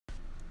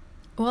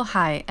Well,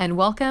 hi, and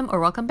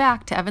welcome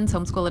back to Evan's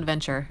Homeschool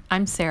Adventure.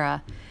 I'm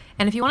Sarah,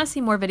 and if you want to see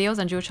more videos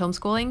on Jewish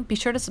homeschooling, be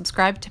sure to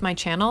subscribe to my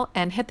channel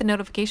and hit the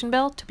notification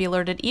bell to be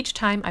alerted each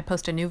time I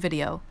post a new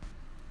video.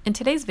 In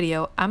today's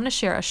video, I'm going to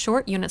share a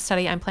short unit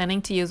study I'm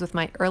planning to use with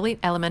my early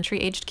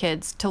elementary-aged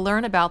kids to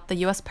learn about the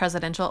U.S.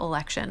 presidential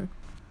election.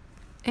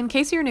 In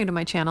case you're new to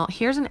my channel,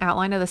 here's an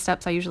outline of the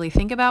steps I usually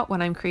think about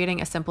when I'm creating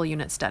a simple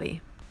unit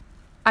study.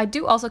 I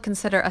do also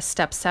consider a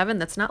step 7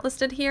 that's not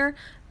listed here,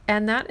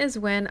 and that is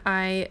when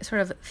I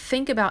sort of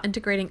think about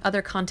integrating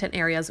other content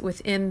areas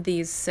within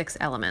these 6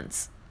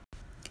 elements.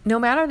 No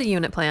matter the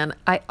unit plan,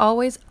 I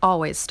always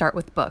start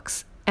with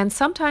books. And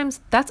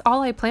sometimes that's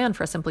all I plan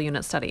for a simple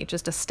unit study,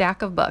 just a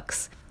stack of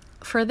books.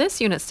 For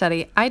this unit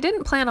study, I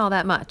didn't plan all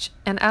that much.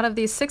 And out of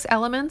these 6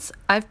 elements,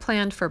 I've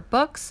planned for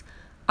books,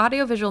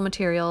 audiovisual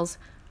materials,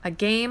 a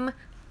game,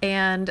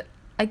 and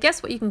I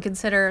guess what you can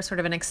consider sort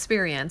of an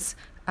experience.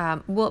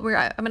 I'm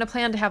going to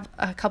plan to have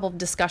a couple of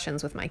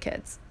discussions with my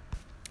kids.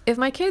 If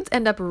my kids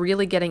end up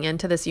really getting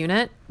into this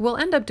unit, we'll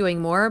end up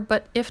doing more,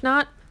 but if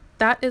not,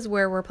 that is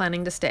where we're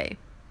planning to stay.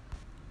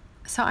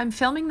 So I'm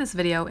filming this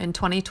video in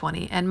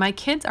 2020, and my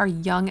kids are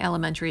young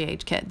elementary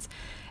age kids,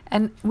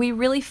 and we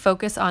really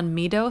focus on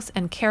middos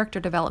and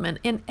character development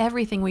in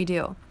everything we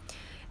do.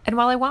 And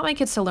while I want my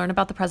kids to learn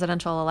about the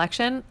presidential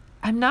election,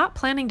 I'm not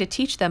planning to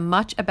teach them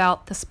much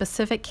about the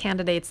specific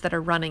candidates that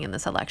are running in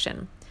this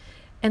election.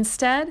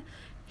 Instead,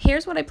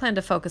 here's what I plan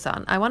to focus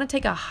on. I want to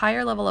take a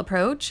higher level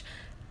approach,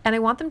 and I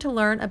want them to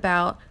learn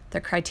about the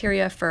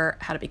criteria for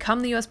how to become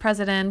the US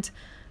president,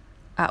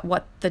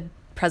 what the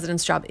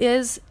president's job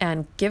is,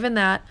 and given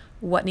that,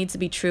 what needs to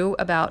be true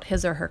about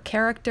his or her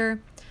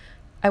character.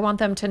 I want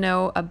them to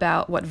know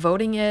about what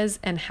voting is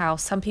and how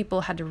some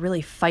people had to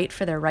really fight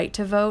for their right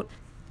to vote.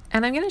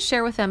 And I'm going to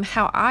share with them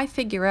how I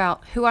figure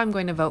out who I'm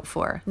going to vote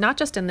for, not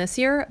just in this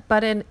year,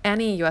 but in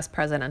any US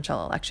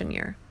presidential election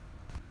year.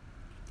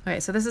 Okay,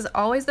 so this is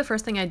always the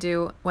first thing I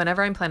do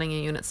whenever I'm planning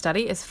a unit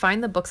study is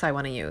find the books I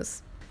want to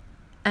use.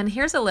 And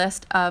here's a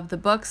list of the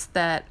books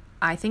that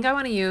I think I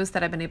want to use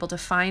that I've been able to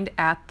find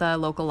at the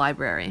local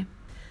library.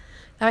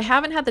 Now, I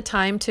haven't had the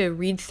time to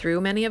read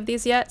through many of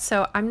these yet,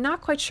 so I'm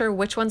not quite sure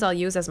which ones I'll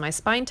use as my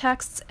spine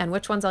texts and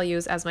which ones I'll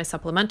use as my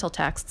supplemental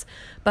texts,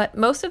 but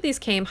most of these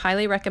came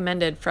highly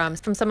recommended from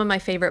some of my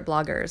favorite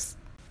bloggers.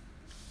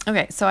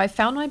 Okay, so I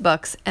found my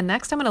books, and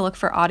next I'm going to look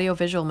for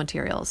audiovisual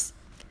materials.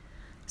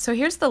 So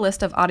here's the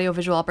list of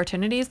audiovisual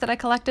opportunities that I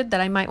collected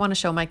that I might want to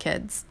show my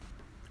kids.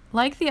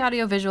 Like the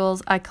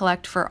audiovisuals I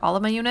collect for all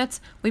of my units,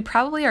 we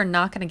probably are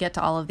not going to get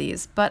to all of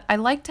these, but I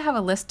like to have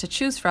a list to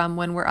choose from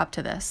when we're up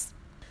to this.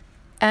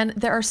 And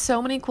there are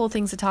so many cool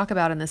things to talk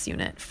about in this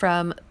unit,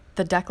 from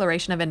the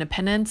Declaration of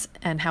Independence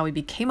and how we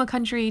became a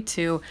country,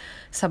 to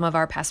some of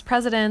our past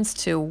presidents,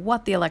 to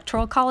what the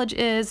Electoral College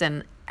is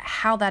and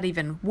how that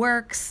even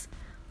works.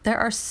 There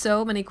are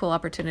so many cool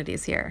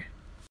opportunities here.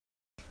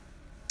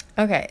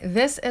 Okay,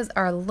 this is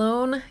our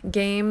lone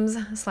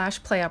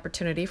games/play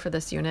opportunity for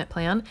this unit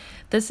plan.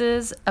 This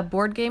is a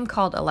board game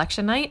called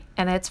Election Night,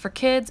 and it's for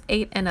kids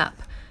 8 and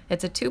up.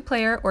 It's a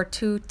 2-player or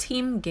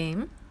 2-team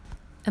game,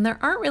 and there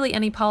aren't really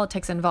any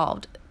politics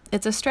involved.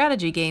 It's a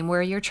strategy game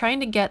where you're trying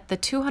to get the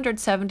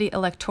 270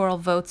 electoral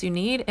votes you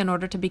need in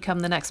order to become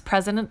the next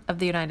president of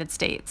the United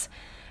States.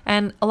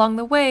 And along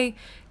the way,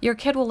 your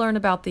kid will learn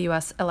about the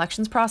US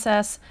elections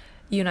process,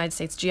 United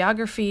States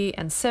geography,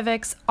 and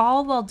civics,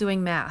 all while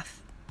doing math.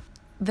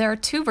 There are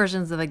 2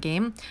 versions of the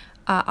game.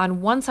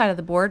 On one side of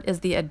the board is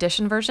the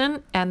addition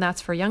version, and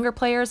that's for younger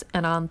players,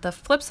 and on the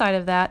flip side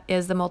of that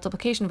is the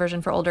multiplication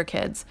version for older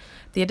kids.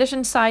 The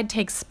addition side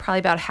takes probably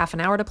about half an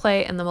hour to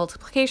play, and the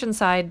multiplication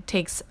side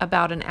takes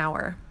about an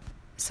hour.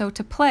 So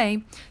to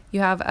play,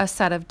 you have a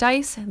set of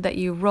dice that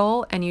you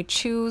roll, and you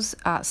choose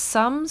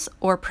sums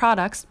or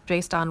products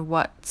based on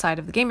what side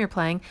of the game you're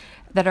playing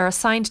that are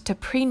assigned to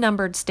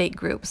pre-numbered state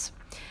groups.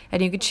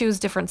 And you could choose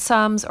different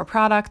sums or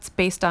products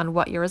based on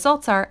what your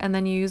results are, and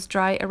then you use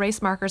dry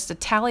erase markers to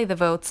tally the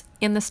votes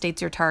in the states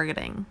you're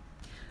targeting.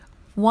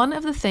 One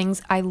of the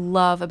things I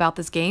love about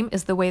this game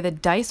is the way the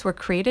dice were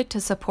created to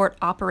support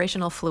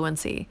operational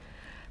fluency.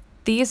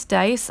 These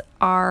dice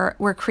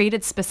were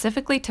created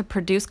specifically to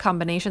produce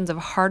combinations of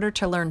harder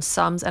to learn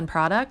sums and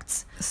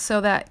products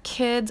so that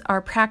kids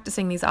are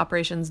practicing these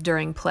operations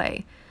during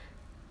play.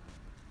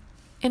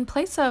 In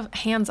place of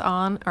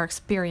hands-on or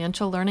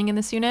experiential learning in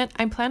this unit,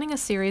 I'm planning a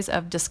series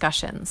of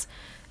discussions.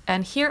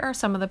 And here are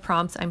some of the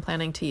prompts I'm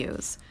planning to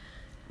use.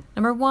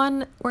 Number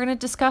 1, we're going to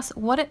discuss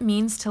what it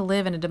means to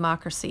live in a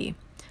democracy,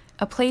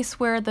 a place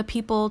where the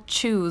people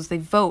choose, they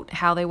vote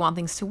how they want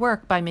things to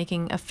work by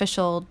making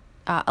official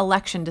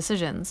election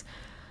decisions.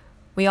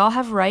 We all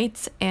have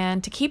rights,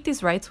 and to keep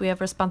these rights, we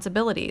have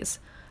responsibilities.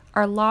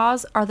 Our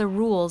laws are the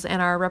rules,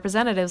 and our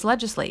representatives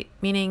legislate,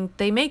 meaning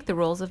they make the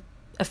rules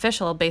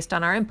official based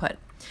on our input.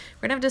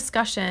 We're going to have a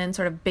discussion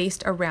sort of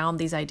based around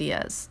these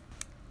ideas.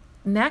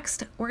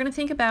 Next, we're going to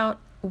think about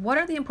what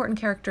are the important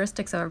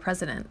characteristics of a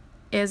president?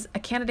 Is a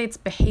candidate's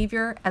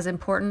behavior as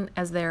important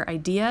as their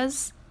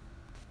ideas?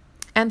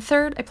 And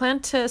third, I plan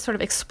to sort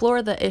of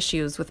explore the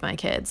issues with my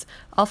kids.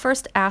 I'll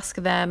first ask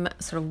them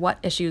sort of what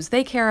issues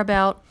they care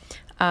about,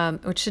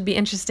 which should be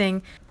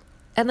interesting.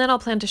 And then I'll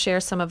plan to share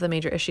some of the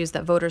major issues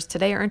that voters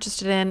today are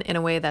interested in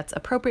a way that's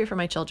appropriate for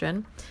my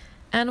children.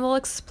 And we'll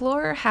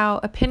explore how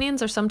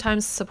opinions are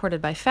sometimes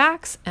supported by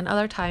facts and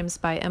other times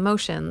by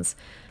emotions.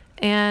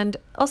 And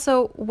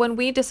also, when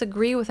we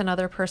disagree with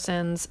another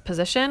person's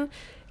position,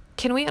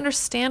 can we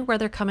understand where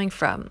they're coming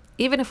from,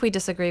 even if we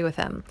disagree with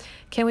them?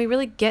 Can we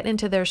really get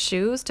into their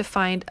shoes to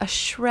find a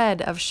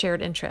shred of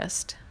shared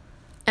interest?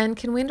 And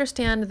can we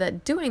understand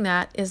that doing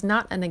that is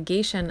not a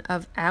negation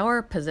of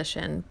our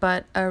position,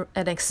 but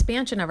an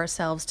expansion of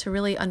ourselves to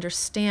really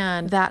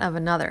understand that of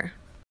another?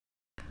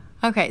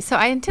 Okay, so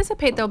I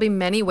anticipate there'll be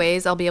many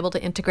ways I'll be able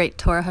to integrate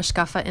Torah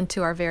Hashkafa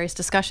into our various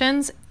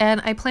discussions,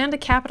 and I plan to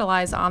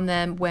capitalize on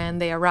them when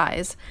they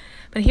arise.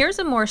 But here's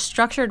a more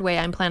structured way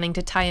I'm planning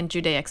to tie in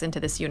Judaics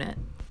into this unit.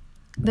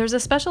 There's a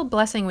special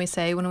blessing we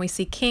say when we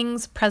see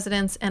kings,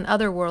 presidents, and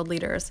other world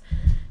leaders.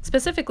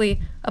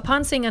 Specifically,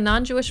 upon seeing a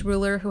non-Jewish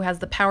ruler who has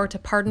the power to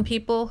pardon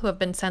people who have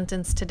been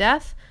sentenced to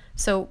death,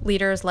 so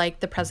leaders like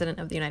the President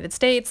of the United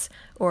States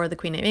or the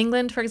Queen of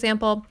England, for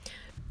example,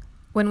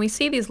 when we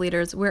see these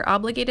leaders, we're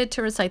obligated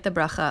to recite the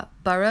bracha,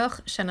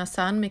 Baruch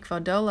shenasan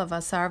mikvodo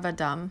lavasar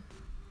vadam,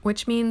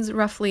 which means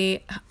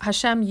roughly,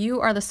 Hashem,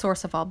 you are the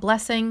source of all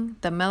blessing,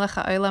 the Melech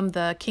HaOlam,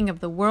 the King of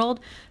the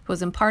world, who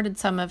has imparted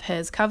some of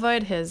his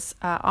kavod, his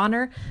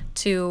honor,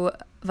 to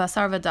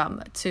vasar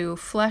vadam, to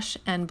flesh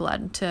and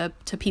blood,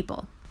 to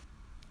people.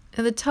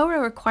 And the Torah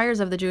requires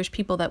of the Jewish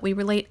people that we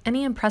relate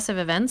any impressive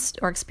events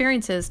or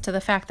experiences to the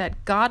fact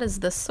that God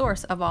is the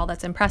source of all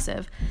that's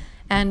impressive.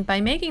 And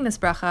by making this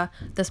bracha,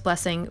 this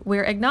blessing,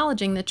 we're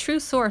acknowledging the true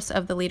source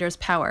of the leader's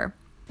power.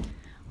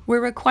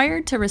 We're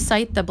required to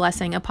recite the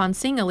blessing upon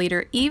seeing a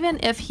leader, even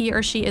if he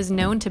or she is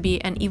known to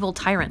be an evil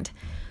tyrant.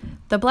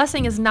 The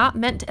blessing is not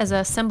meant as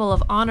a symbol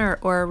of honor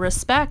or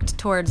respect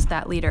towards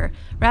that leader.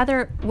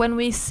 Rather, when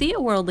we see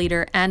a world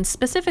leader, and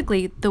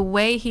specifically the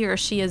way he or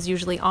she is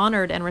usually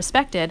honored and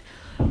respected,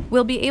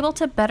 we'll be able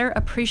to better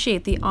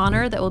appreciate the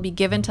honor that will be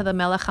given to the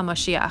Melech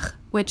HaMashiach,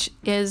 which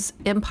is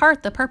in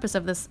part the purpose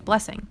of this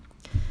blessing.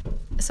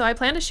 So I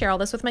plan to share all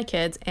this with my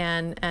kids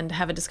and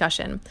have a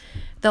discussion.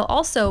 They'll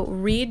also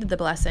read the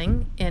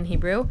blessing in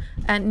Hebrew,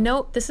 and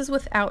note this is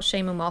without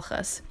Shem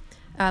u'Malchus.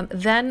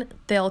 Then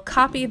they'll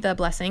copy the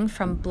blessing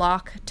from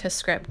block to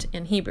script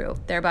in Hebrew,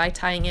 thereby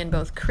tying in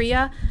both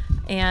Kriya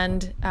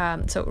and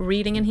so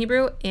reading in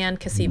Hebrew and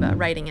Kasiva,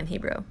 writing in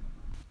Hebrew.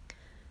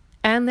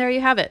 And there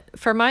you have it.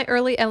 For my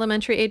early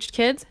elementary aged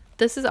kids,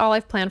 this is all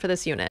I've planned for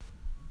this unit.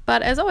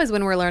 But as always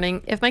when we're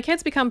learning, if my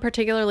kids become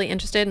particularly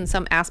interested in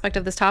some aspect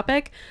of this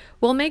topic,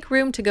 we'll make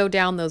room to go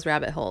down those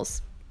rabbit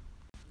holes.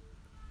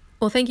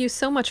 Well, thank you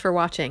so much for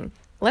watching.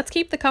 Let's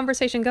keep the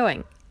conversation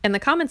going. In the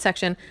comments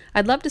section,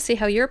 I'd love to see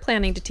how you're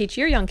planning to teach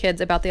your young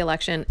kids about the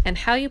election and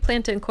how you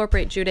plan to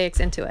incorporate Judaics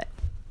into it.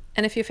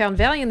 And if you found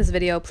value in this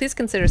video, please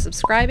consider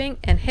subscribing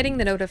and hitting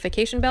the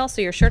notification bell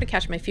so you're sure to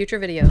catch my future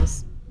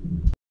videos.